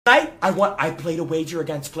I played a wager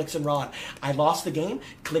against Clix and Ron. I lost the game.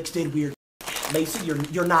 Clix did weird. Lacey,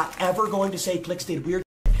 you're not ever going to say Clix did weird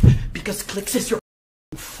because Clix is your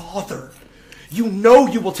father. You know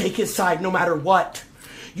you will take his side no matter what.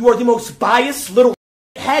 You are the most biased little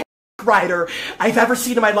head rider I've ever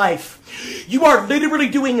seen in my life. You are literally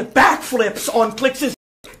doing backflips on Clix's.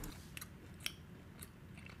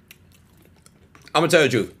 I'm gonna tell you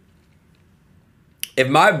the truth. If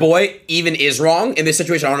my boy even is wrong in this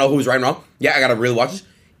situation, I don't know who's right and wrong. Yeah, I gotta really watch this.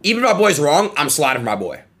 Even if my boy's wrong, I'm sliding for my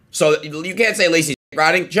boy. So you can't say Lacey's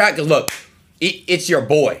riding, chat, because look, it's your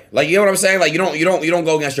boy. Like, you know what I'm saying? Like, you don't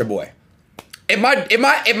go against your boy. If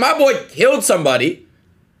my boy killed somebody,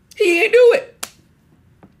 he ain't do it.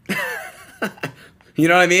 You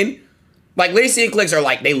know what I mean? Like, Lacey and Clix are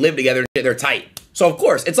like, they live together and shit, they're tight. So of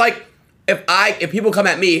course, it's like if people come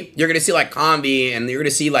at me, you're gonna see like Conby and you're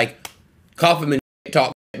gonna see like Kaufman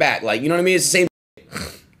talk back. Like, you know what I mean? It's the same.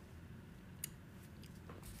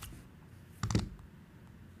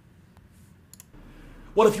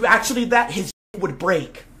 Well, if you actually did that, his would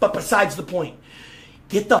break. But besides the point,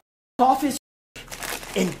 get the off his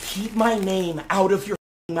and keep my name out of your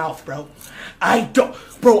mouth, bro. I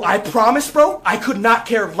promise, bro, I could not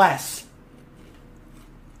care less.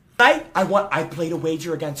 I played a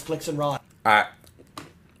wager against Clix and Ron. Alright.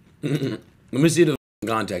 Let me see the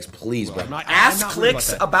context, please, bro. Ask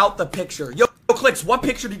Clix about the picture. Yo, Clix, what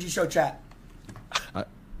picture did you show chat?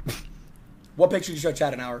 What picture did you show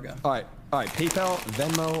chat an hour ago? Alright, PayPal,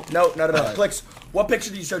 Venmo. No. Clix, what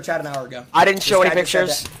picture did you show chat an hour ago? I didn't show any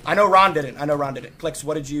pictures. I know Ron didn't. Clix,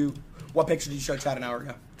 what picture did you show chat an hour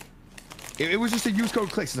ago? It was just a use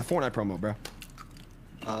code Clix. It's a Fortnite promo, bro.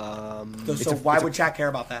 So why would chat care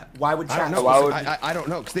about that? Why would chat? I don't know. I don't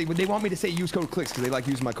know, because they want me to say use code Clix because they like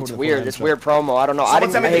using my code. It's weird. It's weird promo. I don't know.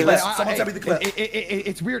 Someone send me the clip.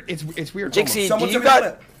 It's weird. It's weird.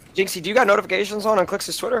 Jynxzi, do you got notifications on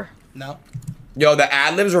Clix's Twitter? No. Yo, the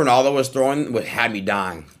ad-libs Ronaldo was throwing had me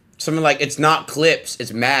dying. Something like, it's not clips,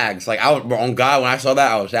 it's mags. Like, I was, on God, when I saw that,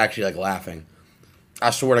 I was actually, like, laughing.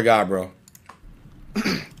 I swear to God, bro.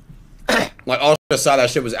 Like, all I saw that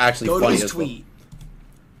shit was actually funny. Go to his tweet.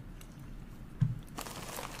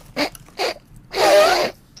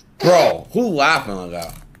 Bro, who laughing like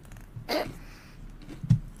that?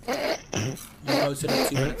 You posted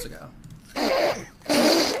it 2 minutes ago.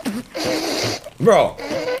 Bro,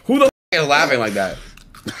 who the is laughing like that?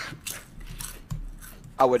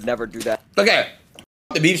 I would never do that. Okay,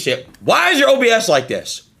 the beef shit. Why is your OBS like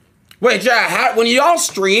this? Wait, Jack, when y'all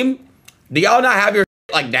stream, do y'all not have your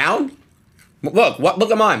like down? Look,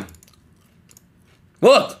 look at mine.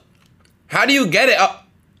 Look, how do you get it up?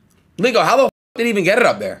 Ligo, how the did you even get it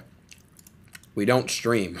up there? We don't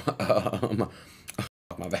stream. My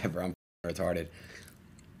bad, bro. I'm retarded.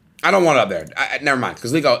 I don't want it up there. Never mind.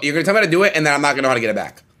 Because Ligo, you're gonna tell me how to do it, and then I'm not gonna know how to get it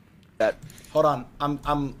back. Hold on.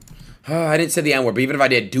 I didn't say the N word, but even if I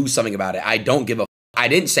did, do something about it. I don't give a. I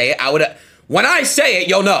didn't say it. I would. When I say it,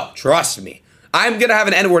 you'll know. Trust me. I'm gonna have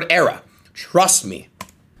an N word era. Trust me.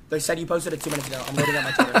 They said you posted it 2 minutes ago. I'm loading up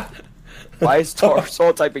my Twitter. Why is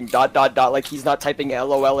Soul typing ... like he's not typing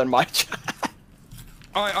LOL in my chat?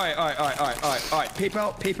 All right.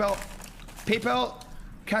 PayPal,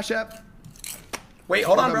 Cash App. Wait,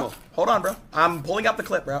 hold on, bro. I'm pulling up the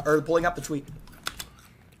clip, bro, or pulling up the tweet.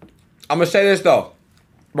 I'm gonna say this though.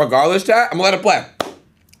 Regardless, chat, I'm gonna let it play.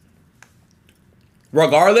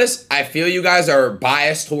 Regardless, I feel you guys are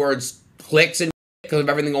biased towards Clix and because of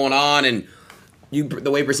everything going on and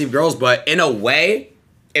the way you perceive girls, but in a way,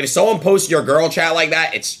 if someone posts your girl chat like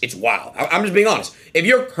that, it's wild. I'm just being honest. If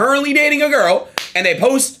you're currently dating a girl and they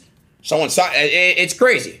post someone's side, it's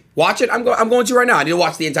crazy. Watch it. I'm going to right now. I need to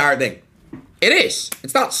watch the entire thing. It is.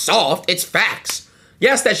 It's not soft. It's facts.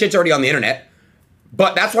 Yes, that shit's already on the internet,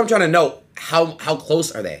 but that's what I'm trying to know. How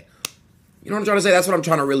close are they? You know what I'm trying to say? That's what I'm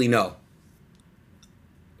trying to really know.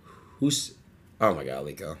 Who's? Oh my God,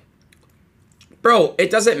 Lico. Bro, it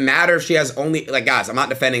doesn't matter if she has only like guys. I'm not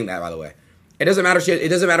defending that, by the way. It doesn't matter. It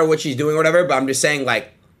doesn't matter what she's doing or whatever. But I'm just saying,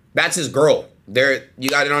 like, that's his girl. There, you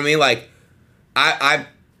got. You know what I mean? Like, I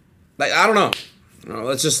don't know.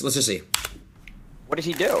 Let's just see. What did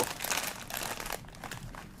he do?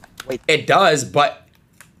 Wait. It does, but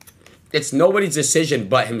it's nobody's decision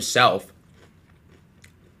but himself.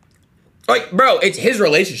 Like, bro, it's his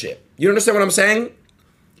relationship. You understand what I'm saying?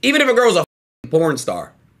 Even if a girl's a porn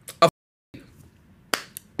star, a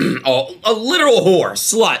literal whore,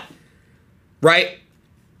 slut, right?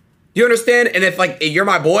 You understand? And if like you're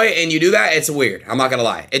my boy and you do that, it's weird. I'm not gonna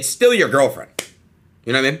lie. It's still your girlfriend.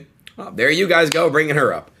 You know what I mean? Oh, there you guys go, bringing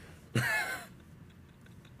her up.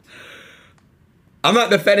 I'm not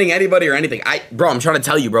defending anybody or anything. Bro, I'm trying to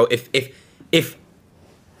tell you, bro. If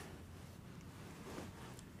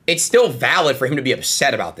it's still valid for him to be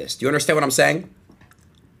upset about this. Do you understand what I'm saying?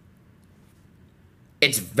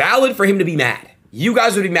 It's valid for him to be mad. You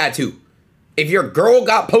guys would be mad too. If your girl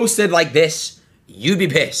got posted like this, you'd be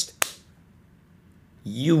pissed.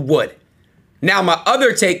 You would. Now, my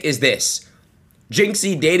other take is this.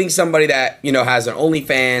 Jynxzi dating somebody that, you know, has an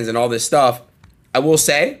OnlyFans and all this stuff. I will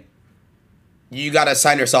say, you got to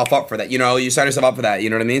sign yourself up for that. You know, you sign yourself up for that. You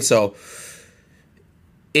know what I mean? So,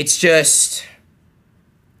 it's just...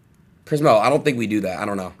 Prismo, I don't think we do that. I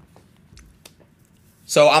don't know.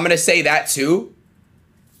 So, I'm going to say that too.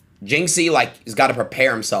 Jynxzi, like, has got to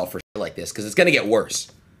prepare himself for shit like this because it's going to get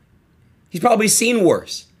worse. He's probably seen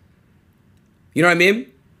worse. You know what I mean?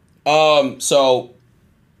 So,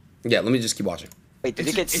 yeah, let me just keep watching. Wait, did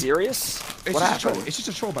it get serious? What happened? It's just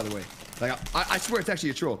a troll, by the way. Like, I swear it's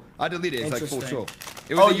actually a troll. I deleted it. It's like full troll.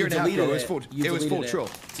 It was a year and a half ago. It was full troll.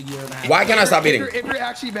 It's a year and a half. Why can't I stop eating? If you're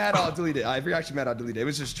actually mad, I'll delete it. If you're actually mad, I'll delete it. It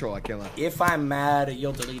was just a troll. I can't lie. If I'm mad,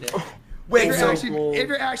 you'll delete it. Wait, if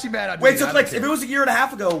you're actually mad, I'll delete it. Wait, so Clix, if it was a year and a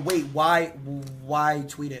half ago, wait, why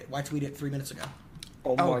tweet it? Why tweet it 3 minutes ago?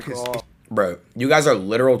 Oh my god. Bro, you guys are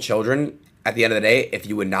literal children. At the end of the day, if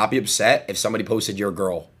you would not be upset if somebody posted your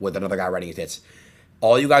girl with another guy riding his tits,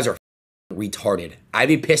 all you guys are retarded. I'd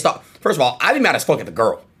be pissed off. First of all, I'd be mad as fuck at the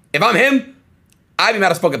girl. If I'm him, I'd be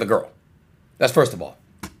mad as fuck at the girl. That's first of all.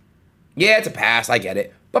 Yeah, it's a pass. I get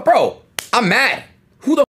it. But bro, I'm mad.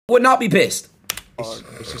 Who the would not be pissed?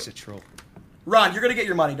 It's just a troll. Ron, you're gonna get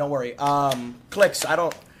your money. Don't worry. Clix,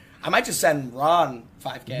 I might just send Ron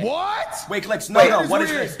 5K. What? Wait, Clix, no. What is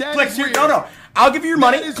this? Clix, no. I'll give you your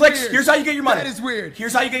money. Clix, here's how you get your money. That is weird.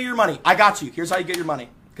 Here's how you get your money. I got you. Here's how you get your money.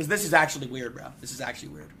 Because this is actually weird, bro. This is actually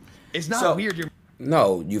weird. It's not weird.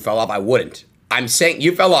 No, you fell off. I wouldn't. I'm saying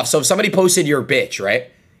you fell off. So if somebody posted your bitch,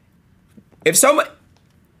 right? If someone...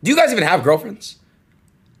 Do you guys even have girlfriends?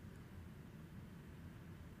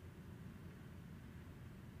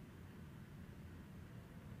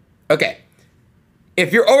 Okay.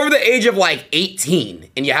 If you're over the age of like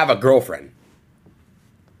 18 and you have a girlfriend,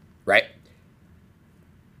 right?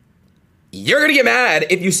 You're going to get mad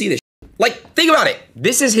if you see this. Like, think about it.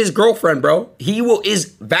 This is his girlfriend, bro. Is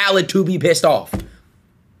valid to be pissed off.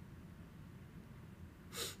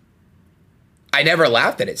 I never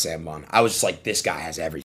laughed at it, Sam Bon. I was just like, this guy has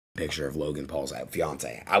every picture of Logan Paul's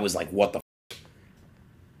fiance. I was like, what the f?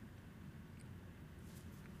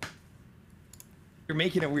 You're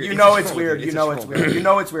making it weird. You know it's weird. You know it's weird. You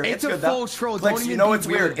know it's weird. It's good a though. full troll. Clix, you know it's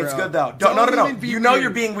weird. It's good though. No. You know you're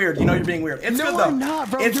being weird. You know you're being weird. It's good though. I'm not,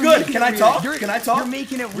 bro. It's good. Can I talk? Can I talk? You're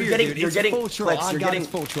making it weird. You're getting full troll.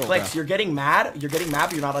 Clix, you're getting mad. You're getting mad,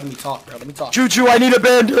 but you're not letting me talk, bro. Let me talk. Choo-choo, I need a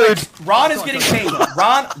band-aid. Ron is getting paid.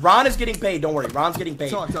 Ron is getting paid. Don't worry. Ron's getting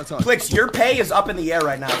paid. Talk. Clix, your pay is up in the air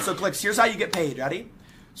right now. So Clix, here's how you get paid. Ready?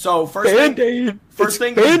 So first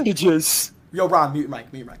thing. Bandages. Yo, Ron, mute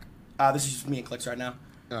your mic. This is just me and Clix right now.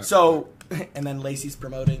 Right. So, and then Lacey's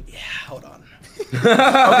promoting. Yeah, hold on.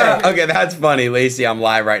 Okay, that's funny. Lacey, I'm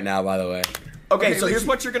live right now, by the way. Okay, so here's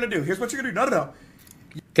what you're going to do. No.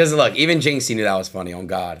 Because look, even Jynxzi knew that was funny. On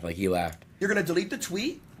God, like he laughed. You're going to delete the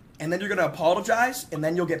tweet, and then you're going to apologize, and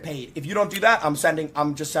then you'll get paid. If you don't do that, I'm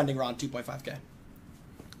just sending Ron 2.5K.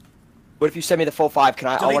 What if you send me the full 5? Can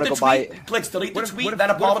I want to go buy... Clix, delete the tweet, then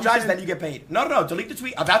apologize, then you get paid. No, delete the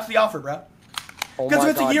tweet. That's the offer, bro. Because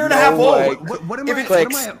if it's a year and a half old. What am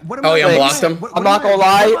I? Oh, yeah, blocked him. I'm not gonna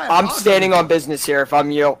lie. I'm standing on business here. If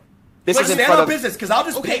I'm you, this is in front of business because I'll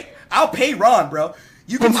just pay. I'll pay Ron, bro.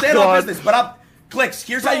 You can stand on business, but I'll. Clix,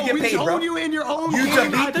 here's how you get paid, bro. You in your own. You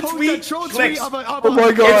delete the tweet. Clix. Oh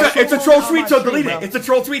my god. It's a troll tweet, so delete it. It's a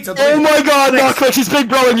troll tweet, so delete it. Oh my god, no, Clix, he's big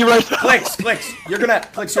broing you right now. Clix. Clix, here's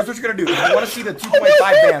what you're gonna do. If you want to see the 2.5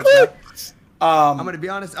 bands, bro. I'm gonna be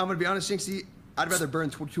honest, Jynxzi. I'd rather burn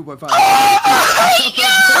 2.5.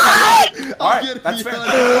 All right, that's fair.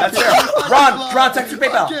 Ron, text your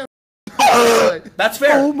PayPal. That's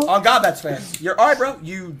fair. On God, that's fair. You're all right, bro.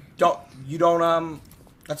 You don't.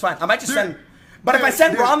 That's fine. I might just send. But if I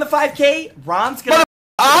send Ron the 5K, Ron's gonna.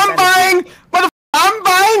 I'm buying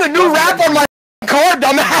a new wrap on my car,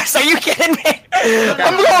 dumbass. Are you kidding me?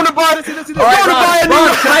 I'm going to buy.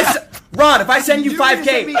 Ron, if I send you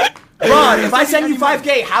 5K. Ron, if I send you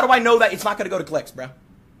 5K, how do I know that it's not going to go to Clix, bro?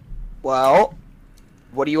 Well,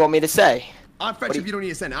 what do you want me to say? On friendship, you don't need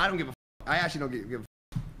to send it. I don't give a f. I actually don't give a f.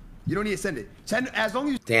 You don't need to send it. Send as long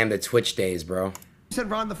as you Damn, the Twitch days, bro. Send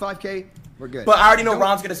Ron the 5K, we're good. But I already know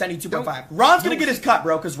Ron's going to send you 2.5. Ron's going to get his cut,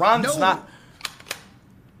 bro, because Ron's not...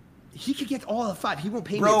 He could get all the 5. He won't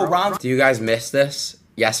pay me, bro. Do you guys miss this?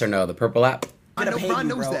 Yes or no? The purple app? I'm gonna pay Ron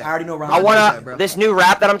you, knows bro. that. I already know Ron. I knows that, wanna. This new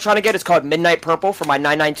wrap that I'm trying to get is called Midnight Purple for my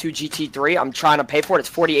 992 GT3. I'm trying to pay for it. It's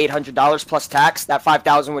 $4,800 plus tax. That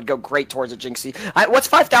 $5,000 would go great towards a Jynxzi. What's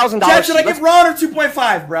 $5,000? Chad, should I give Ron or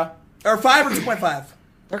 2.5, bro? Or 5 or 2.5?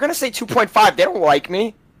 They're gonna say 2.5. They don't like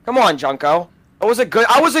me. Come on, Junko. I was a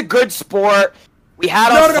good sport. We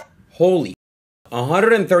had a Holy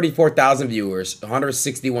 134,000 viewers,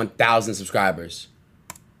 161,000 subscribers.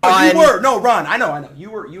 You were Ron. I know. You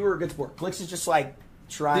were a good sport. Clix is just like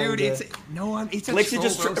trying. Dude, to... it's a Clix troll,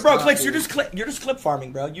 is just bro. Clix, you're just clip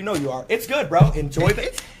farming, bro. You know you are. It's good, bro. Enjoy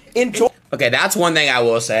it. Enjoy. Okay, that's one thing I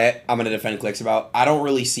will say. I'm gonna defend Clix about. I don't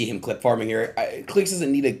really see him clip farming here. Clix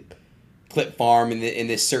doesn't need a clip farm in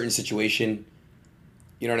this certain situation.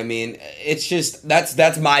 You know what I mean? It's just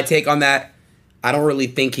that's my take on that. I don't really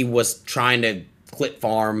think he was trying to clip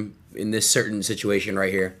farm in this certain situation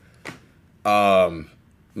right here. Let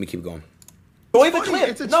me keep going. Enjoy the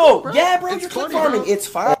clip. Troll, bro. Yeah, bro, It's you're clip funny, farming. bro. It's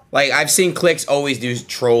fine. Like, I've seen Clix always do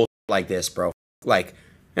troll like this, bro. Like,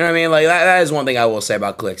 you know what I mean? Like, that is one thing I will say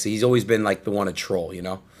about Clix. He's always been, like, the one to troll, you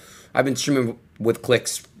know? I've been streaming with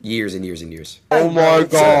Clix years and years and years. Oh my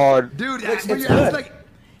god. Dude, It's you're good. like,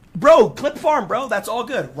 Bro, clip farm, bro. That's all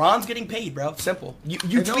good. Ron's getting paid, bro. Simple. You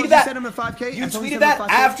tweeted that. Send him a 5K. You tweeted that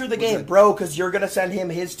after the game, bro, because you're gonna send him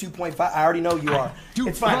his 2.5. I already know you are. Dude,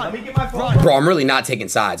 it's fine. Ron, Let me get my phone. Bro, I'm really not taking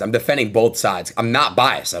sides. I'm defending both sides. I'm not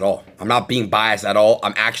biased at all. I'm not being biased at all.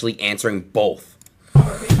 I'm actually answering both.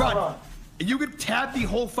 Ron, you could tab the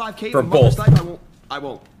whole 5K For in Mother's both. Life. I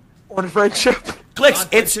won't. On friendship. Clix, On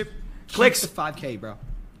it's friendship, Clix. keep the 5K, bro.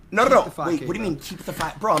 No. the Wait, 5K, what do you bro. mean keep the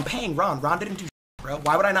 5? Bro, I'm paying Ron. Ron didn't do bro.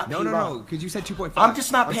 Why would I not pay Ron? No, because you said 2.5. I'm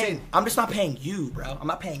just not I'm paying. saying- I'm just not paying you, bro. I'm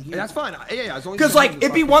not paying you. That's fine. Yeah. As long as Because you like send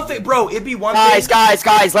it'd be the one 5K. thing, bro. It'd be one Guys,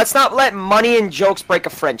 thing. let's not let money and jokes break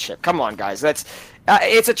a friendship. Come on, guys. It's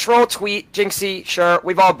a troll tweet, Jynxzi. Sure,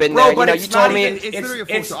 we've all been Bro, there. but You know, it's you told not me. even. It's literally a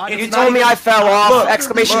full shot. You it's told not me even- I fell off! Look,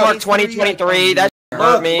 Exclamation look, mark 2023. That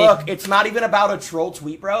hurt me. Look, it's not even about a troll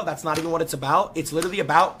tweet, bro. That's not even what it's about. It's literally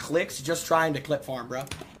about Clix just trying to clip farm, bro.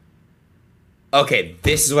 Okay,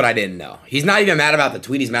 this is what I didn't know. He's not even mad about the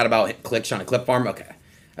tweet. He's mad about Clix trying to clip farm. Okay.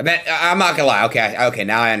 I'm not gonna lie. Okay,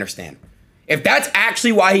 now I understand. If that's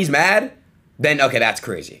actually why he's mad, then okay, that's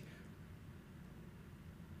crazy.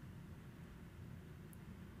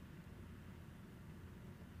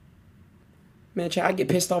 Man, Chad, I get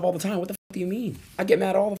pissed off all the time. What the fuck do you mean? I get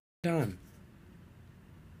mad all the time.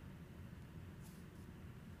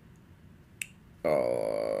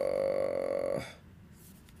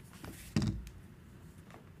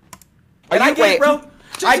 And I get it, bro.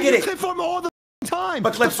 I get it. Clip farm all the time.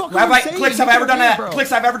 But Clix, What the fuck are you saying? Clix, have I You ever done can't that? bro. Clix,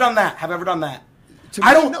 have I ever done that? Have I ever done that? To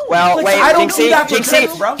I me, don't no. Well, Clix, wait, I don't do that for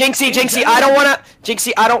Clix, bro.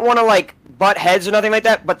 Jynxzi, I don't wanna like butt heads or nothing like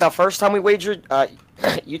that. But the first time we wagered,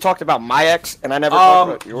 you talked about my ex, and I never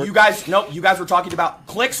talked about yours. You guys were talking about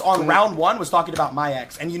Clix on round 1 was talking about my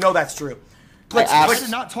ex, and you know that's true. Clix, I did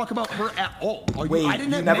not talk about her at all. Wait, I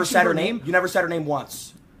didn't you never mention said her her name? You never said her name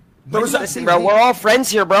once. There was Listen, bro, we're all friends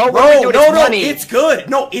here, bro. What Bro, are we doing? no, It's money. it's good.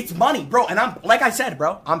 No, it's money, bro. And I'm, like I said,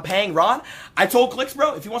 bro, I'm paying Ron. I told Clix,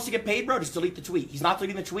 bro, if he wants to get paid, bro, just delete the tweet. He's not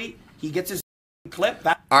deleting the tweet. He gets his clip.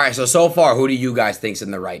 All right, so far, who do you guys think's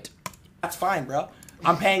in the right? That's fine, bro.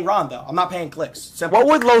 I'm paying Ron, though. I'm not paying Clix. Simple.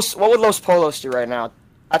 What would Los Polos do right now?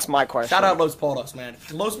 That's my question. Shout out Los Polos, man.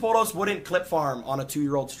 Los Polos wouldn't clip farm on a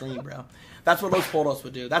 2-year-old stream, bro. That's what Los Polos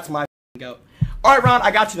would do. That's my goat. All right, Ron, I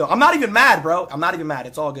got you, though. I'm not even mad, bro. I'm not even mad.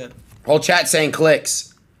 It's all good. Whole chat saying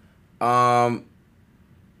Clix.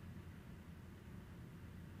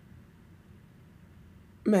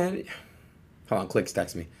 Man, hold on, Clix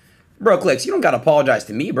text me. Bro, Clix, you don't gotta apologize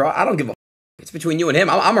to me, bro. I don't give a. It's between you and him.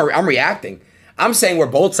 I'm reacting. I'm saying where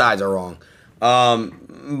both sides are wrong.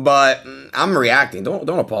 But I'm reacting. Don't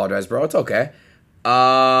apologize, bro. It's okay.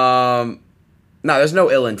 No, there's no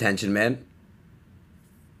ill intention, man.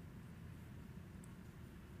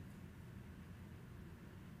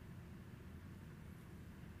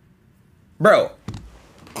 Bro,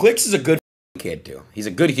 Clix is a good kid, too. He's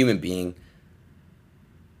a good human being.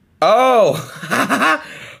 Oh!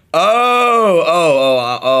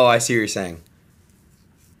 Oh, I see what you're saying.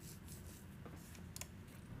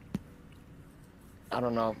 I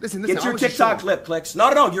don't know. Listen, Get I your was just TikTok trolling. clip, Clix.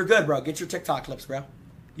 No, you're good, bro. Get your TikTok clips, bro.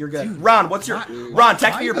 You're good. Ron, what's your... Ron,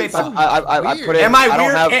 text me your Why is PayPal. that so I put it. Am I don't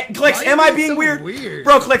weird? have- Clix, Why am is I it being so weird? weird?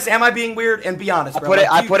 Bro, Clix, am I being weird? And be honest, bro.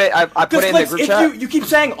 I put it in the group chat. You keep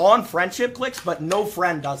saying on friendship, Clix, but no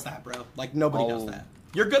friend does that, bro. Like, nobody does that.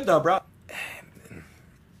 You're good, though, bro.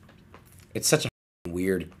 It's such a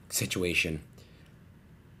weird situation.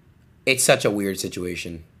 It's such a weird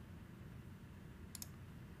situation.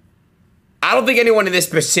 I don't think anyone in this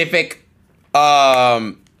specific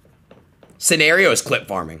Scenario is clip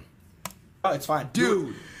farming. Oh, it's fine.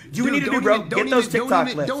 Dude. You need to do, bro. Get those TikTok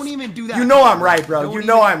clips. Don't even do that. You know I'm right, bro. You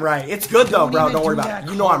know I'm right. It's good though, bro. Don't worry about it.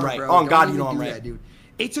 You know I'm right. Oh God, you know I'm right.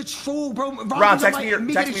 It's a troll, bro. Ron, text me your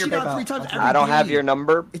PayPal. I don't have your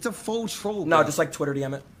number. It's a full troll. No, just like Twitter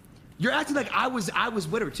DM it. You're acting like I was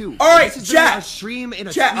with her too. All right, chat.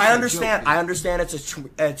 Chat. I understand. I understand. It's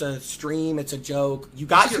a stream. It's a joke. You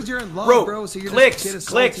got your you're in love, bro. So you're Clix.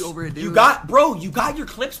 Over it, dude. You got your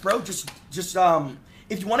clips, bro. Just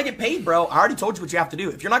if you want to get paid, bro, I already told you what you have to do.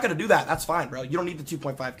 If you're not gonna do that, that's fine, bro. You don't need the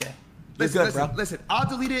 2.5K. Listen, I'll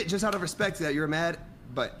delete it just out of respect that you're mad,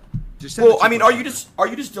 but. Well, I mean, are you just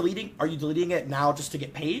deleting? Are you deleting it now just to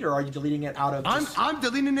get paid, or are you deleting it out of? I'm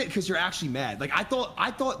deleting it because you're actually mad. Like I thought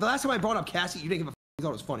the last time I brought up Cassie, you didn't give a. You thought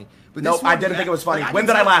it was funny. But no, I didn't think it was funny. When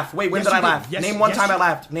did I laugh? Wait, when did I laugh? Name one time I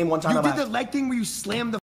laughed. Name one time I laughed. You did the leg thing where you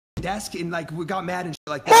slammed the desk and like we got mad and shit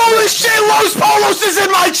like that. Holy shit, Los Polos is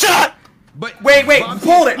in my chat. But wait,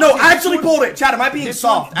 pulled it. No, actually pulled it. Chat, am I being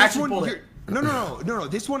soft? Actually pulled it. No.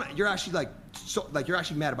 This one, you're actually like you're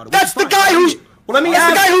actually mad about it. That's the guy who. Well, let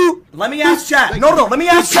me ask chat. No, let me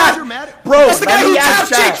ask chat. Bro, that's the guy who tapped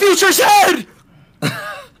Jake Future's head.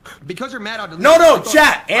 Because you're mad, I'll delete No,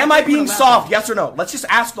 chat. Am I being soft? Yes or no? Let's just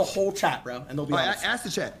ask the whole chat, bro, and they'll be honest. Ask the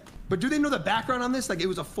chat. But do they know the background on this? Like, it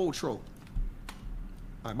was a full troll.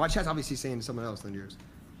 All right, my chat's obviously saying something else than yours.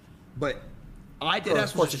 But I did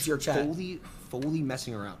ask. Of course, it's your chat. Fully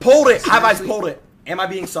messing around. Pulled it. Have I pulled it? Am I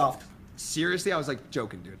being soft? Seriously, I was like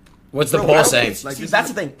joking, dude. What's the poll saying? See, that's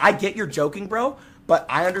the thing. I get you're joking, bro, but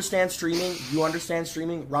I understand streaming. You understand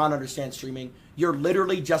streaming. Ron understands streaming. You're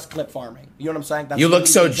literally just clip farming. You know what I'm saying? That's you look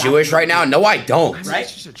so Jewish right now. No, I don't. Right?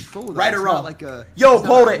 It's just a troll, right or wrong? Like yo,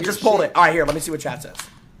 pulled it. Just pulled it. All right, here. Let me see what chat says.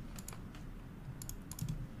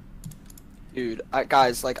 Dude,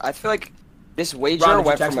 guys, like I feel like this wager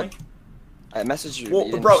went from a. I messaged you.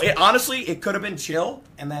 Well, bro, honestly, it could have been chill,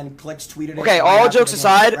 and then Clix tweeted it. Okay, all jokes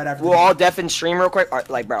aside, we'll all def and stream real quick.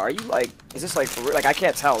 Like, bro, are you like, is this like for real? Like, I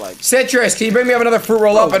can't tell. Like, Citrus, can you bring me up another fruit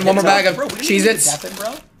roll up and one more bag of Cheez-Its?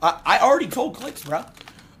 Bro, I already told Clix, bro.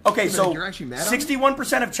 Okay, so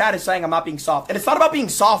 61% of chat is saying I'm not being soft, and it's not about being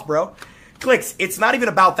soft, bro. Clix, it's not even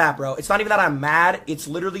about that, bro. It's not even that I'm mad. It's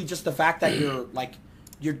literally just the fact that you're like,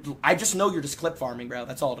 I just know you're just clip farming, bro.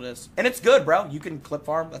 That's all it is, and it's good, bro. You can clip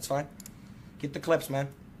farm. That's fine. Get the clips, man.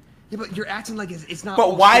 Yeah, but you're acting like it's not.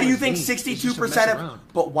 But why do you think 62% of?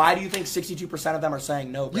 But why do you think 62% of them are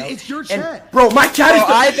saying no, bro? Yeah, it's your chat, bro. My chat is.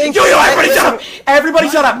 I think. Yo, everybody shut up! Everybody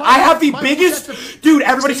shut up! I have the biggest. Dude,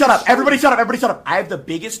 everybody shut up! Everybody shut up! Everybody shut up! I have the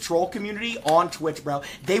biggest troll community on Twitch, bro.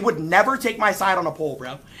 They would never take my side on a poll,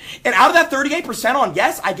 bro. And out of that 38% on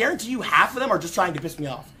yes, I guarantee you half of them are just trying to piss me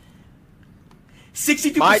off.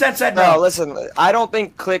 62% said no. No, listen, I don't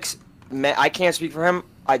think Clix. I can't speak for him.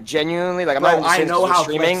 I genuinely like. I'm not. I know how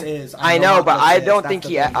streaming. Clix is. I know, but I don't think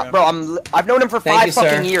he. Bro, I've known him for 5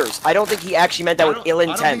 fucking years. I don't think he actually meant that with ill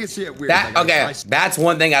intent. Okay, that's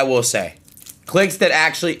one thing I will say. Clix that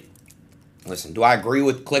actually. Listen, do I agree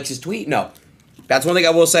with Clix's tweet? No. That's one thing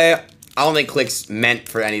I will say. I don't think Clix meant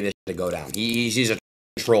for any of this to go down. He's a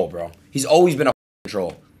troll, bro. He's always been a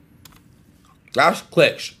troll. Roush,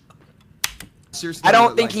 Clix. Seriously, I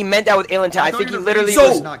don't think he meant that with ill intent. I think he literally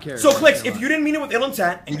was not caring. So, Clix, if you didn't mean it with ill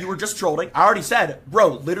intent and you were just trolling, I already said, bro,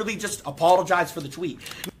 literally just apologize for the tweet.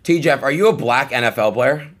 T-Jeff, are you a black NFL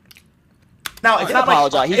player? Now, it's not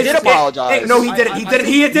apologize. He did apologize. No, he didn't. He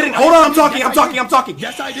didn't. Hold on, I'm talking.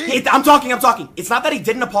 Yes, I did. I'm talking. It's not that he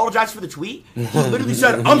didn't apologize for the tweet. He literally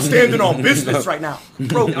said, I'm standing on business right now.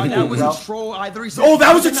 Bro, that was a troll either. Oh,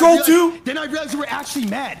 that was a troll too? Then I realized you were actually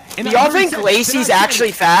mad. Do y'all think Lacey's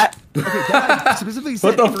actually fat? Okay, I specifically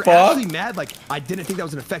said if you're actually mad, like, I didn't think that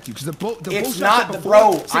was going to affect you. Because it's not,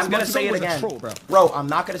 bro, I'm going to say it again. Bro, I'm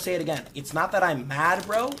not going to say it again. It's not that I'm mad,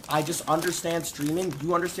 bro. I just understand streaming.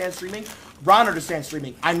 You understand streaming. Ron understands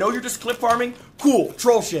streaming. I know you're just clip farming. Cool,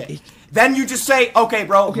 troll shit. Then you just say, okay,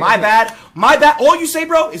 bro, my bad. My bad. All you say,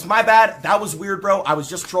 bro, is my bad. That was weird, bro. I was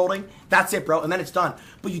just trolling. That's it, bro. And then it's done.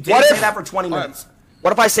 But you didn't say that for 20 minutes.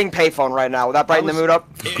 What if I sing payphone right now? Would that brighten the mood up?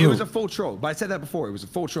 It was a full troll. But I said that before. It was a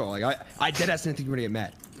full troll. Like I deadass didn't think you were gonna get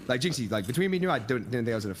mad. Like Jynxzi, like between me and you, I didn't think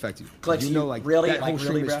I was gonna affect you. Clix, you know, like really, that whole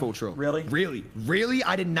stream bro? is full troll. Really? Really?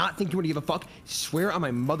 I did not think you would give a fuck. Swear on my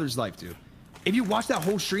mother's life, dude. If you watch that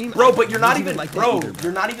whole stream, bro, but you're not even like, bro,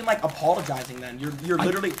 you're not even like apologizing. Then you're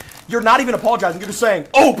literally, you're not even apologizing. You're just saying,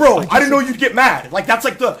 oh, bro, I didn't know you'd get mad. Like that's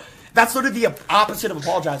literally the opposite of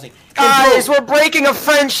apologizing. Guys, we're breaking a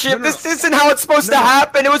friendship. This isn't how it's supposed to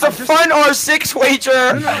happen. It was a fun R6 wager.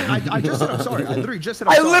 I just said I'm sorry. I literally just said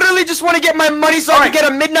I'm sorry. I literally just want to get my money so I can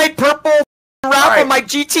get a midnight purple rap on my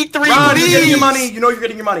GT3, Ron, please. you're getting your money. You know you're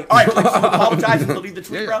getting your money. All right, Clix, you apologize and delete the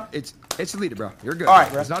tweet, bro. It's deleted, bro. You're good. All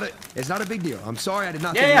right, bro. It's not a big deal. I'm sorry I did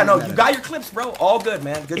not. Yeah, no, you got your clips, bro. All good,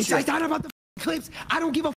 man. Good It's shit. not about the clips. I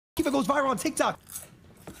don't give a if it goes viral on TikTok.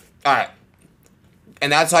 All right.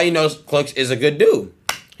 And that's how you know Clix is a good dude.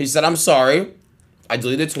 He said, I'm sorry. I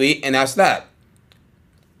deleted the tweet, and that's that.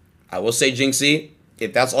 I will say, Jynxzi,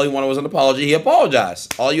 if that's all you wanted was an apology, he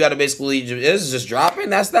apologized. All you had to basically is just drop it,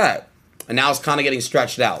 and that's that. And now it's kind of getting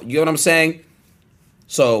stretched out. You know what I'm saying?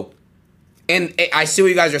 So, and I see what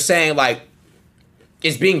you guys are saying, like,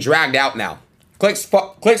 it's being dragged out now. Clix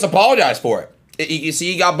apologized for it. You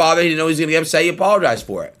see, he got bothered. He didn't know he was going to get upset. He apologized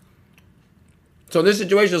for it. So in this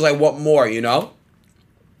situation, it's like, what more, you know?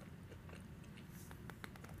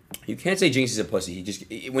 You can't say Jynxzi's a pussy. He just,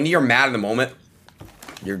 when you're mad in the moment,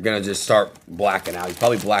 you're going to just start blacking out. He's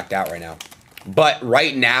probably blacked out right now. But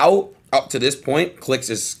right now, up to this point, Clix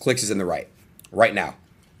is in the right. Right now.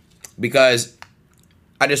 Because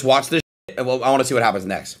I just watched this shit, and well, I want to see what happens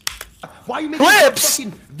next. Why are you making Clips?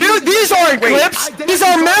 Dude, these aren't clips. These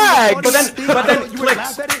are mags. But then, you were to Clix.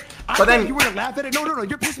 laugh at it. But then you were to laugh at it. No,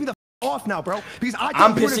 you're pissing me the off now, bro. Because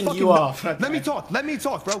I'm pissing you off. Let me talk,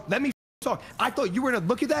 bro. Let me talk. I thought you were gonna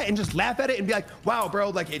look at that and just laugh at it and be like, "Wow, bro,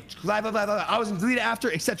 like it, blah blah blah blah." I was gonna delete it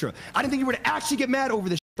after, etc. I didn't think you were to actually get mad over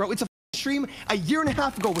this, bro. It's a stream a year and a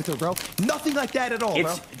half ago with her, bro. Nothing like that at all,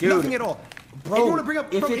 bro. Dude, Nothing at all. bro, If you want to bring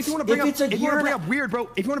up, bro, if you want to bring it's up weird, bro.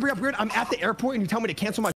 If you want to bring up weird, I'm at the airport and you tell me to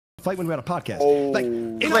cancel my flight when we're at a podcast. Like,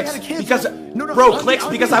 and I Clix, gotta cancel. because No, bro, Clix,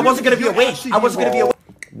 because I wasn't gonna be awake. I wasn't gonna be awake.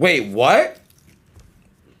 Wait, what?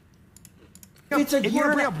 It's a If you want to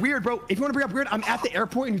year. bring up weird, bro. If you want to bring up weird, I'm at the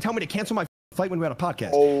airport and you tell me to cancel my flight when we're at a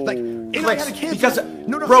podcast. Like, and I Clix, gotta cancel. because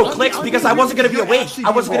No, bro, I'm Clix, being- because I'm I wasn't gonna being- be awake. actually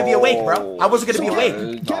I wasn't gonna be being- awake, bro. I wasn't gonna be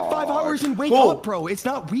awake. Get 5 hours and wake Cool. up, bro. It's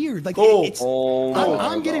not weird. Like Cool. it's.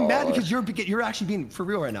 I'm getting mad because you're actually being for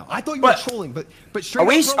real right now. I thought you But- were trolling, but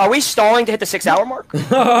straight Are we stalling to hit the 6-hour mark?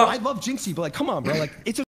 I love Jynxzi, but like, come on, bro. Like,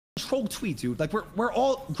 it's a troll tweet, dude. Like, we're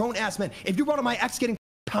all grown ass men. If you brought up my ex getting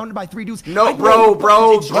pounded by 3 dudes, No, I'd bro, know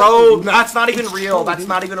bro, it's bro. troll, dude. That's not even It's real. troll, That's dude.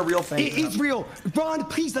 not even a real thing. It is real. Ron,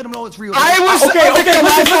 please let him know it's real. I was Okay,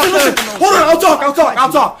 listen. Hold on,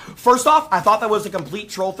 I'll talk. First off, I thought that was a complete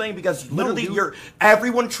troll thing because literally dude.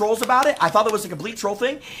 everyone trolls about it. I thought that was a complete troll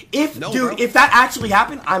thing. If No, dude, bro. if that actually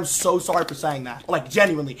happened, I'm so sorry for saying that. Like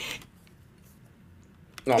genuinely.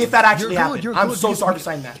 If that actually happened, I'm so sorry for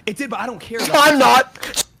saying that. It did, but I don't care. About I'm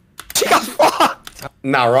not. She got fucked.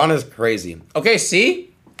 Nah, Ron is crazy. Okay, see?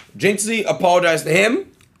 Jynxzi apologized to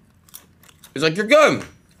him. He's like, you're good.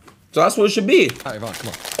 So that's what it should be. All right, Vaughn, come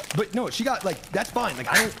on. But no, she got like that's fine. Like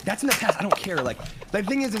I don't. That's in the past. I don't care. Like the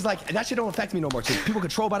thing is like that shit don't affect me no more. So people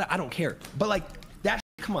control about it. I don't care. But like that.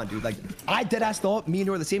 Come on, dude. Like I dead ass thought me and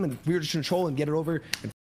you were the same, and we were just gonna troll and get it over,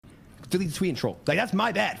 and delete the tweet and troll. Like that's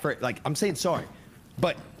my bad for like I'm saying sorry,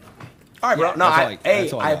 but. All right, bro. Yeah, No,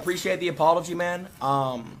 that's all I I got. appreciate the apology, man.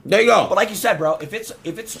 There you go. But like you said, bro, if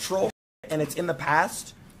it's troll and it's in the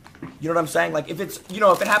past, you know what I'm saying? Like if it's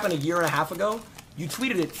if it happened a year and a half ago, you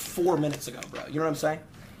tweeted it 4 minutes ago, bro. You know what I'm saying?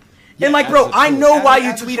 Yeah, and like, as bro, a I troll. know why you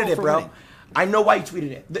As a tweeted troll it, for bro. winning. I know why you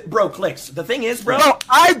tweeted it, bro. Clix. The thing is, bro. Bro,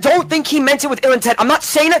 I don't think he meant it with ill intent. I'm not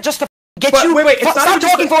saying that just to get But you. wait, it's not Stop even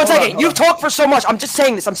just talking the- for 1 hold on, second. hold You've on. talked for so much. I'm just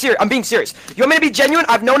saying this. I'm serious. I'm being serious. You want me to be genuine?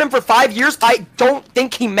 I've known him for 5 years. I don't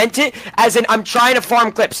think he meant it as in I'm trying to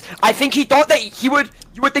farm clips. I think he thought that you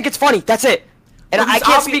would think it's funny. That's it. And Bro, I he's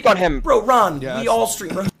can't obvi- speak on him. Bro, Ron, Yeah, we that's- all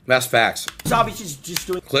stream, bro. That's facts. He's obviously just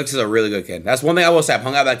doing Clix is a really good kid. That's one thing I will say. I've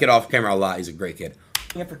hung out with that kid off camera a lot. He's a great kid.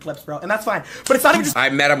 it for clips, bro. And that's fine. But it's not even just I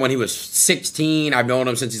met him when he was 16. I've known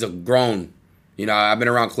him since he's a grown. You know, I've been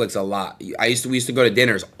around Clix a lot. We used to go to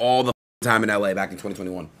dinners all the time in LA back in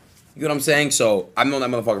 2021. You know what I'm saying? So I've known that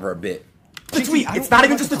motherfucker for a bit. the tweet. I It's don't not even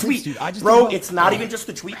like just the the tweet, tweets, dude. I just bro. think- It's not even just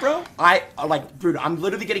the tweet, bro. Dude, I'm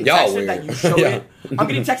literally getting Y'all texted that weird. you showed Yeah. it. I'm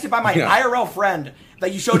getting texted by my Yeah. IRL friend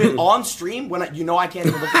that you showed it on stream when I can't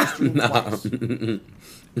even look at the stream twice.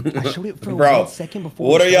 I showed it for Bro, 1 second before.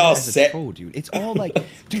 what we are y'all started as a say- troll, dude? It's all like,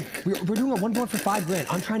 dude, we're doing a one board for $5 grand.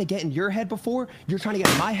 I'm trying to get in your head before. You're trying to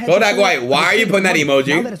get in my head. Kodak before. White, why are you putting that emoji?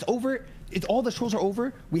 Now that it's over, it's all the trolls are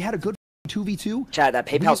over. We had a good 2v2. Chad, that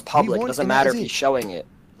PayPal's We public. won, Doesn't and matter that if is he's it. showing it.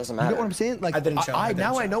 Doesn't You matter. know what I'm saying? Like, I didn't show it. I didn't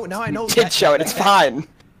now show I it. know. Now I know. Did show it. It's fine.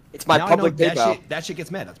 It's my Now I know public PayPal. that shit gets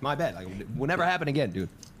mad. That's my bad. Like, will never happen again, dude.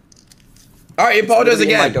 All right, he apologized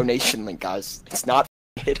Literally in my again. donation link, guys. It's not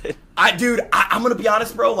hidden. I'm gonna be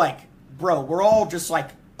honest, bro. Like, bro, we're all just like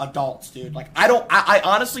adults, dude. Like, I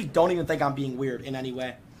honestly don't even think I'm being weird in any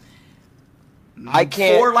way. I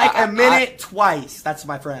can't. For like a minute twice. That's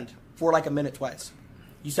my friend. For like a minute twice.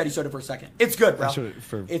 You said you showed it for a second. It's good, bro. I showed it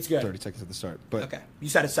for it's good. 30 seconds at the start. But Okay. You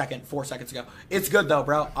said a second 4 seconds ago. It's good though,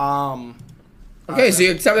 bro. Okay, so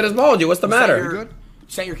you accepted his apology. What's the matter? You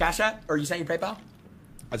sent your Cash App or you sent your PayPal?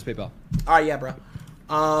 I just PayPal. All right, yeah, bro.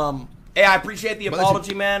 Hey, I appreciate the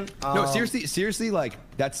apology, man. No, seriously, like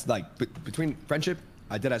that's like between friendship.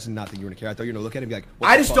 I did actually not think you were gonna care. I thought you were gonna look at it and be like, what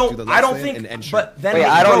I the just fuck, don't. do the I don't left think. lane and But then, Wait,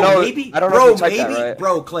 maybe, I don't bro, know. maybe, I don't know if you typed that right.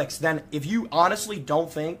 bro, Clix. Then if you honestly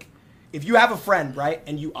don't think, if you have a friend, right,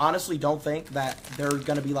 and you honestly don't think that they're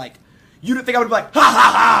gonna be like, you didn't think I would be like, ha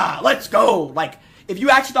ha ha, let's go. Like, if you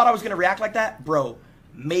actually thought I was gonna react like that, bro,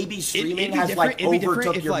 maybe streaming has like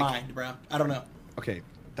overtook your mind, bro. I don't know. Okay,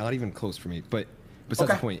 not even close for me, but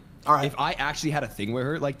besides the point. All right. If I actually had a thing with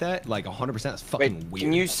her like that, like 100%, that's fucking Wait, weird.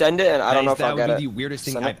 can you send it? And I don't know if I'll get it. That would be the weirdest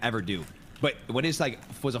thing Send I've it. ever do. But when it's like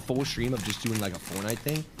was a full stream of just doing like a Fortnite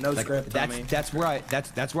thing, No like, script, dummy. that's where I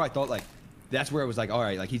thought like that's where it was like, all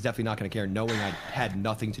right, like he's definitely not gonna care, knowing I had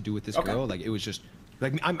nothing to do with this girl. Like it was just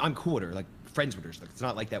like I'm cool with her, like friends with her. Like it's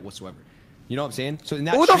not like that whatsoever. You know what I'm saying? So in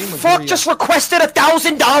that Who the stream was fuck very, just requested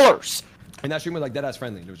 $1,000? and that stream was like deadass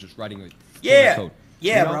friendly. It was just writing like Yeah. code.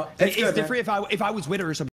 Yeah, You know? bro. And It's it's good, different if I was with her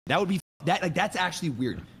or something. That would be that like that's actually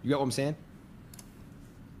weird. You get what I'm saying?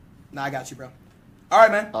 Nah, I got you, bro. All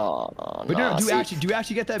right, man. But no, do you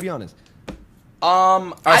actually get that? Be honest.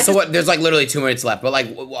 All right, so what? There's like literally 2 minutes left, but like,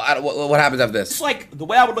 what happens after this? It's like the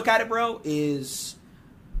way I would look at it, bro, is,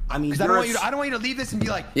 I mean, Because I don't want you to leave this and be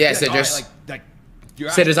like, Yeah, be so like, just- all right, like you're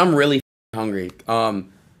Sidus, I'm really hungry.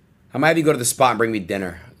 I might have you go to the spot and bring me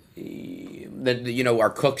dinner. You know, our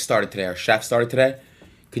cook started today. Our chef started today.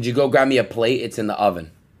 Could you go grab me a plate? It's in the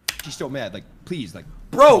oven. She's still mad. Like, please, like.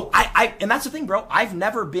 Bro, and that's the thing, bro. I've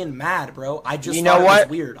never been mad, bro. I just thought it was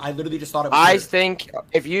weird. I literally just thought it was I weird. think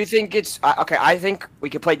if you think it's okay, I think we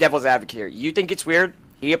could play devil's advocate here. You think it's weird?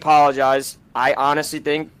 He apologized. I honestly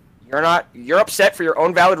think you're upset for your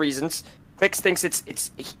own valid reasons. Clix thinks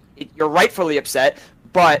you're rightfully upset,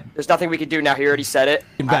 but there's nothing we can do now. He already said it.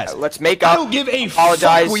 Let's make up. I don't give a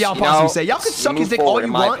apologize, fuck what y'all you know, possibly say. Y'all can suck his dick all forward, you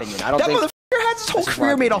in my want. opinion. I don't That think motherfucker had his whole This is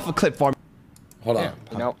career my made off of clip farm. Hold on. Yeah,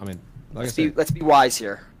 You know, I mean, like I said, let's be wise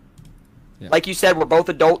here. Yeah. Like you said, we're both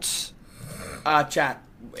adults. Chat.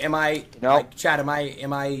 Am I? No. Like, chat. Am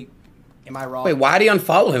I wrong? Wait, why did he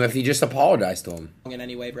unfollow him if he just apologized to him? In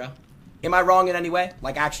any way, bro? Am I wrong in any way?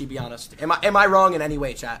 Like, actually, be honest. Am I wrong in any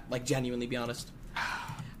way, chat? Like, genuinely, be honest.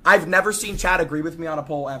 I've never seen chat agree with me on a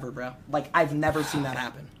poll ever, bro. Like, I've never seen that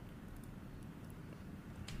happen.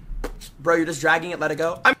 Bro, you're just dragging it. Let it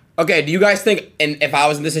go. Okay, do you guys think, and if I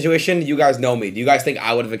was in this situation, you guys know me, do you guys think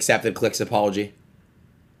I would have accepted Clix's apology?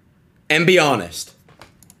 And be honest. I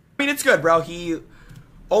mean, it's good, bro. He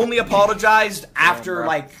only apologized after, bro.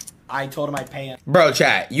 like, I told him I'd pay him. Bro,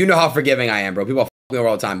 chat, you know how forgiving I am, bro. People f me over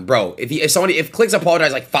all the time. Bro, if Clix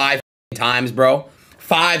apologized like 5 times, bro,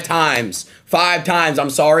 5 times, I'm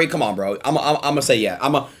sorry, come on, bro. I'm gonna say yeah.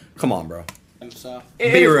 Come on, bro. So, Be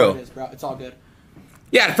it is what real. it is, bro. It's all good.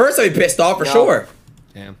 Yeah, at first I'd be pissed off for No. sure.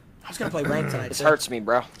 damn, I was gonna play ranked tonight. This too. hurts me,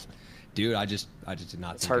 bro. dude, I just did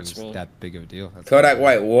not think hurts it was me. that big of a deal. That's Kodak,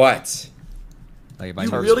 wait, what? like if I You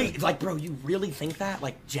told really, like, bro, you really think that?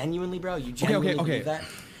 Like, genuinely, bro? You genuinely okay. believe that?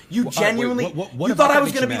 You Well, all right, wait, genuinely, what you about thought I that was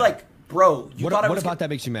makes gonna you be mad? like, bro, you thought I what was about that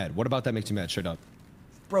makes you mad? What about that makes you mad? Straight up.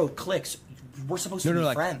 Bro, Clix, we're supposed to be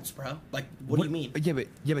like- friends, bro. Like, what do you mean?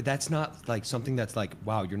 Yeah, but that's not like something that's like,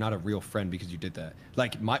 wow, you're not a real friend because you did that.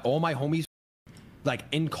 Like all my homies, like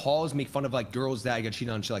in calls make fun of like girls that I got cheated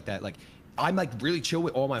on and shit like that. Like I'm like really chill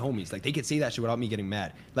with all my homies. Like they could say that shit without me getting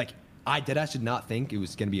mad. Like I should not think it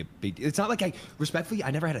was gonna be a big deal. It's not like respectfully,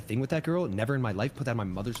 I never had a thing with that girl. Never in my life put that in my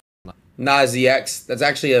mother's life. Nah, ZX, that's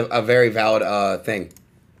actually a very valid thing.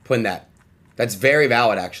 Putting that. That's very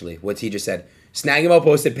valid, actually, what he just said. Snaggimo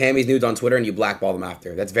posted Pammy's nudes on Twitter and you blackballed him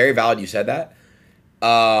after. That's very valid you said that.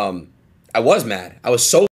 I was mad. I was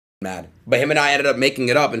so mad. But him and I ended up making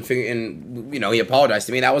it up and you know, he apologized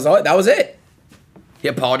to me. That was it. He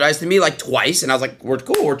apologized to me like twice and I was like, we're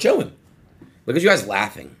cool, we're chilling. Look at you guys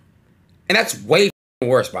laughing. And that's way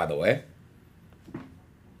worse, by the way.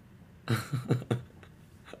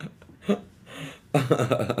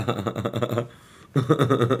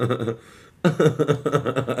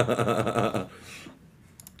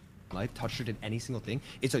 Life touched it in any single thing.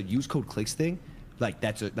 It's a use code Clix thing. Like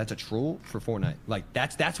that's a troll for Fortnite. Like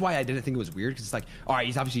that's why I didn't think it was weird because it's like, all right,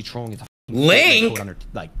 he's obviously trolling. It's a Link? code under,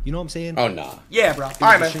 like, you know what I'm saying? Oh, nah. Yeah, bro. It was All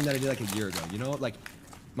right, a man. stream that I did like a year ago. You know, like.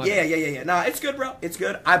 Yeah. Nah, it's good, bro. It's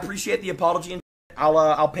good. I appreciate the apology. And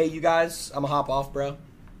I'll pay you guys. I'm gonna hop off, bro.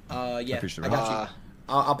 Yeah, appreciate I it. got you.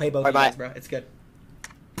 I'll pay both of you bye-bye. guys, bro. It's good.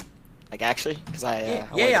 Like actually, because I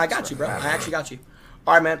Yeah, I got you, bro. I actually got you.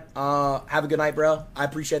 All right, man. Have a good night, bro. I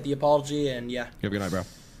appreciate the apology, and yeah. Have a good night, bro.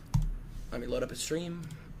 Let me load up his stream.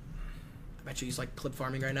 I bet you he's like clip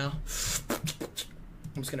farming right now.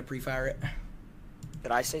 I'm just gonna pre-fire it.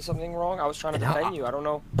 Did I say something wrong? I was trying to defend you. I don't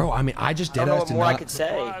know. Bro, I mean, I just I did. don't know what more I could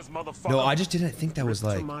say. No, I just didn't think that was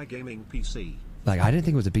like. my gaming PC. Like, I didn't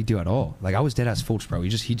think it was a big deal at all. Like, I was dead ass folks, bro. He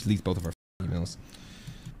deletes both of our emails.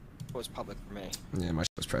 It was public for me. Yeah, my shit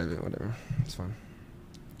was private. Whatever. It's fine.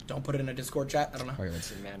 Don't put it in a Discord chat. I don't know. Okay, let's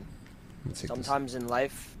Listen, man. take Sometimes in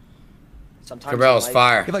life. Sometimes. Cabril's in life,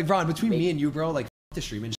 fire. Yeah, like Ron, between me and you, bro, like the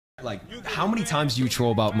stream and shit, like, how many times do you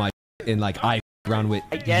troll about my and like I around with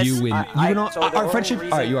I guess you and you and all, so the our only friendship?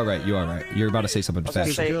 reason- All right, you are right. You are right. You're about to say something was gonna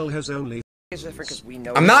fast. say- Girl has only. It's different because we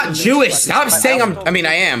know. I'm not he's Jewish. but Stop saying I'm. I mean,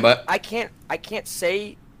 I am, but I can't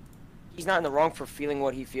say he's not in the wrong for feeling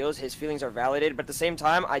what he feels. His feelings are validated, but at the same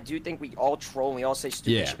time, I do think we all troll and we all say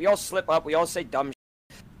stupid Yeah. shit. We all slip up. We all say dumb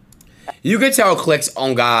shit. you could tell Clix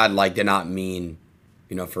on God like did not mean,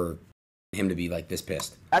 you know, for him to be like this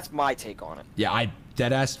pissed. That's my take on it. Yeah, I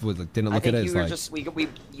dead ass was like, didn't I look at think it you as were like. just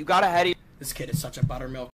you got ahead of This kid is such a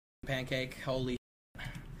buttermilk pancake. Holy.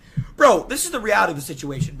 Bro, this is the reality of the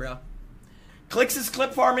situation, bro. Clix is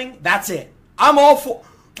clip farming. That's it. I'm all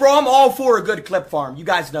for a good clip farm. You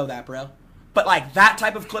guys know that, bro. But like that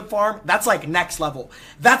type of clip farm, that's like next level.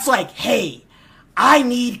 That's like, hey, I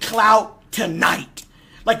need clout tonight.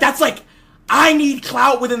 Like that's like, I need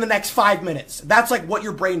clout within the next 5 minutes. That's like what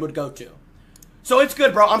your brain would go to. So it's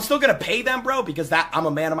good, bro. I'm still gonna pay them, bro, because I'm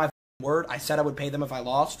a man of my word. I said I would pay them if I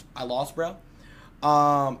lost. I lost, bro.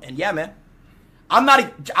 And yeah, man. I'm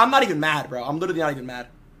not even mad, bro. I'm literally not even mad.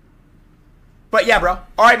 But yeah, bro.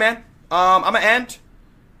 All right, man. I'm gonna end.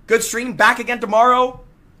 Good stream. Back again tomorrow.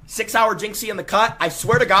 6-hour Jynxzi in the cut. I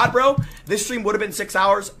swear to God, bro. This stream would have been 6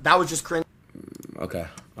 hours. That was just cringe. Okay.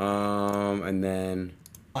 And then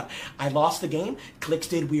I lost the game. Clix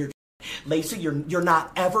did weird. Lacey, you're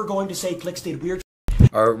not ever going to say Clix did weird.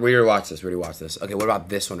 or we already watched this. We already watched this. Okay. What about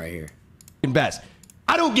this one right here? Best.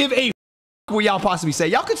 I don't give a what y'all possibly say.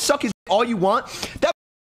 Y'all could suck his all you want. That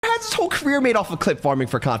has his whole career made off of clip farming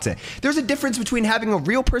for content. There's a difference between having a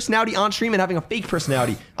real personality on stream and having a fake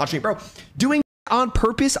personality on stream, bro. Doing on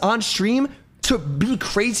purpose on stream to be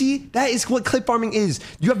crazy, that is what clip farming is.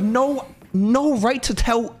 You have no right to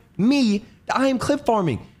tell me that I am clip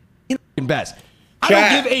farming. In best. I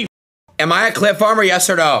Chat. don't give a Am I a clip farmer? Yes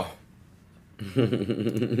or no?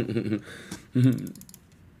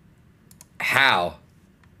 How?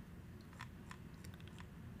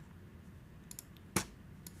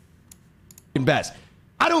 best.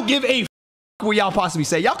 I don't give a what y'all possibly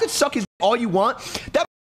say. Y'all could suck his all you want. That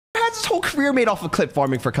has his whole career made off of clip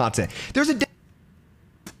farming for content. There's a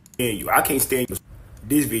I can't stand you.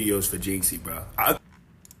 This video is for Jynxzi, bro. I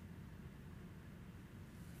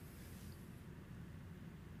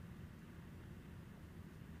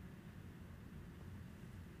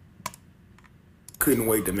couldn't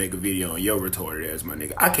wait to make a video on your retarded ass, my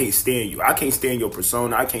nigga. I can't stand you. I can't stand your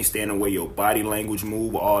persona. I can't stand the way your body language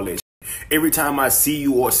move, all that shit. Every time I see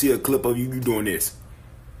you or see a clip of you, you doing this.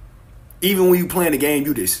 Even when you playing the game,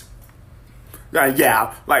 you this. Like,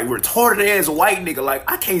 yeah, like retarded ass white nigga. Like,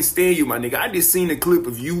 I can't stand you, my nigga. I just seen a clip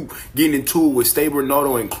of you getting into it with Stable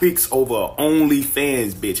Ronaldo and Clix over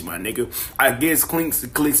OnlyFans, bitch, my nigga. I guess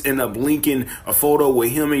Clix end up linking a photo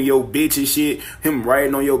with him and your bitch and shit. Him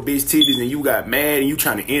writing on your bitch titties and you got mad and you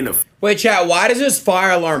trying to end a Wait, chat. Why does this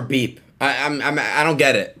fire alarm beep? I don't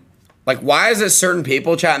get it. Like, why is it certain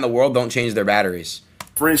people, chat, in the world don't change their batteries?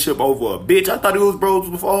 friendship over a bitch. I thought it was bros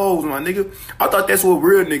before hoes, my nigga. I thought that's what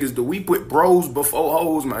real niggas do. We put bros before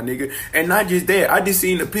hoes, my nigga. And not just that. I just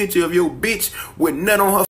seen a picture of your bitch with nut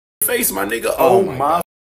on her face, my nigga. Oh my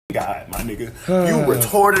God, my nigga. You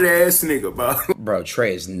retarded ass nigga, bro. Bro,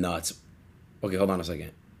 Trey is nuts. Okay, hold on a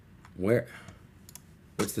second.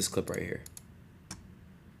 What's this clip right here?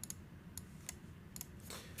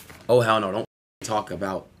 Oh, hell no. Don't talk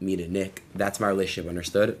about me to Nick. That's my relationship,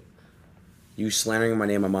 understood? You slandering my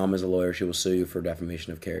name, my mom is a lawyer. She will sue you for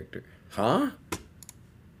defamation of character. Huh?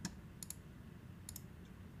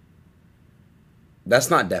 That's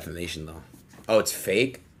not defamation, though. Oh, it's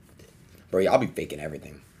fake? Bro, y'all be faking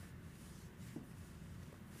everything.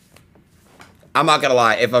 I'm not gonna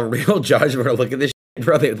lie. If a real judge were to look at this shit,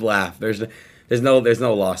 bro, they'd laugh. There's no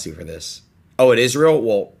lawsuit for this. Oh, it is real?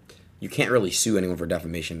 Well, you can't really sue anyone for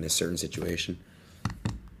defamation in this certain situation.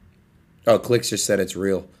 Oh, Clix just said it's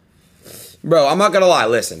real. Bro, I'm not gonna lie.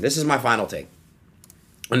 Listen, this is my final take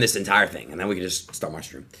on this entire thing, and then we can just start my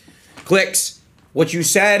stream. Clix, what you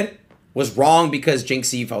said was wrong because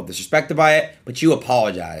Jynxzi felt disrespected by it, but you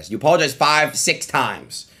apologized. You apologized 5, 6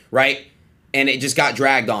 times, right? and it just got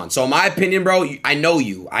dragged on. So in my opinion, bro, I know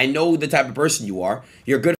you. I know the type of person you are.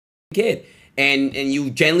 You're a good kid. And you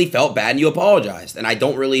genuinely felt bad and you apologized. And I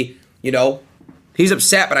don't really, you know, he's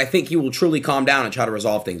upset, but I think he will truly calm down and try to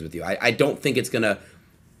resolve things with you. I don't think it's gonna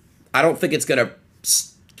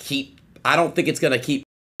keep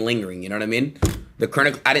lingering, you know what I mean?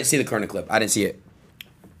 I didn't see the current clip. I didn't see it.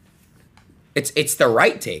 It's the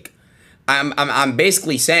right take. I'm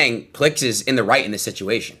basically saying Clix is in the right in this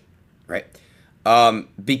situation, right?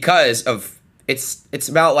 Because of it's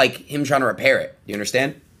about like him trying to repair it. You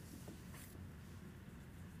understand?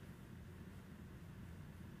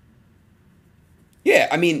 Yeah,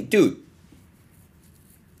 I mean, dude,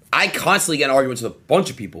 I constantly get in arguments with a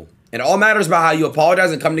bunch of people, and it all matters about how you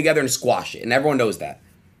apologize and come together and squash it, and everyone knows that.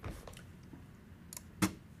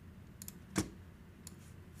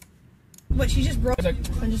 But she just broke. I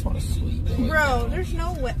just want to sleep. Bro, there's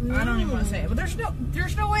no way. I don't even want to say it, but there's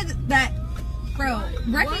no way that bro,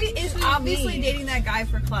 Breckie is obviously dating that guy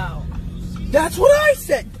for clout. That's what I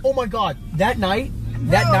said. Oh my god, that night,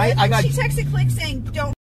 I got. She texted Clix saying,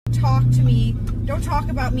 "Don't talk to me. Don't talk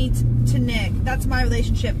about me to Nick. That's my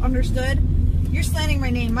relationship. Understood? You're slandering my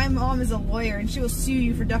name. My mom is a lawyer, and she will sue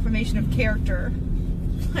you for defamation of character.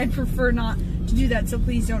 I'd prefer not to do that, so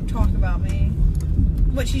please don't talk about me."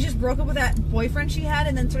 But she just broke up with that boyfriend she had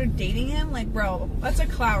and then started dating him? Like, bro, that's a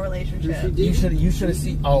clout relationship. You should have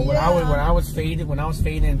seen. Oh, when I was fading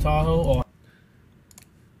in Tahoe.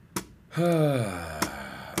 Oh.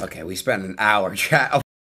 Okay, we spent an hour a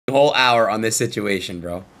whole hour on this situation,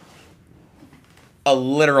 bro. A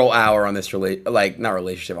literal hour on this not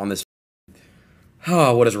relationship, on this.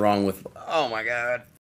 Oh, what is wrong with? Oh my god.